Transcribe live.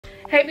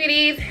Hey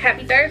beauties,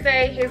 happy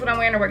Thursday. Here's what I'm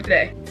wearing to work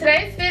today.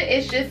 Today's fit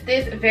is just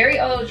this very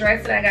old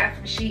dress that I got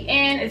from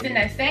Shein. It's in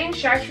that same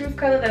chartreuse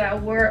color that I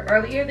wore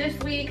earlier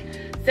this week.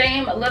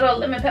 Same little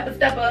lemon pepper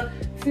stepper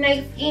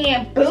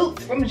snakeskin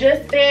boots from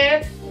Just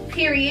Fast,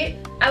 period.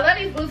 I love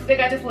these boots. They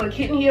got this little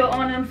kitten heel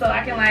on them so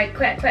I can like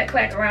clack, clack,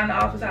 clack around the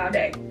office all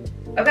day.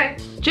 Okay,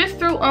 just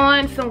threw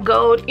on some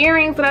gold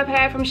earrings that I've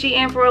had from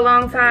Shein for a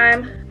long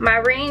time. My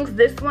rings,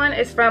 this one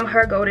is from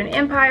her Golden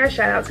Empire,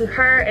 shout out to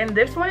her, and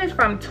this one is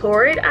from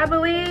Torrid, I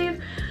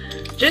believe.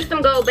 Just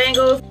some gold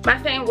bangles,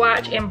 my same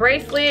watch and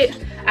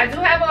bracelet. I do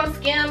have on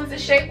Skims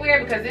as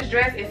shapewear because this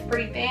dress is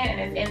pretty thin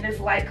and it's in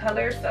this light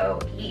color, so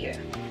yeah.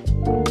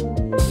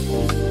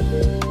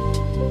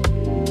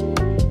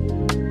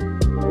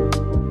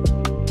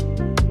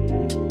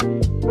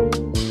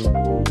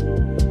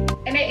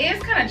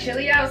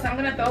 Chilly out, so I'm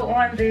gonna throw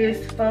on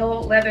this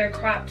faux leather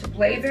cropped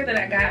blazer that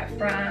I got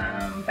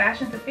from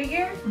Fashion to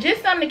Figure.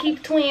 Just something to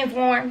keep the twins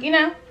warm, you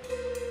know.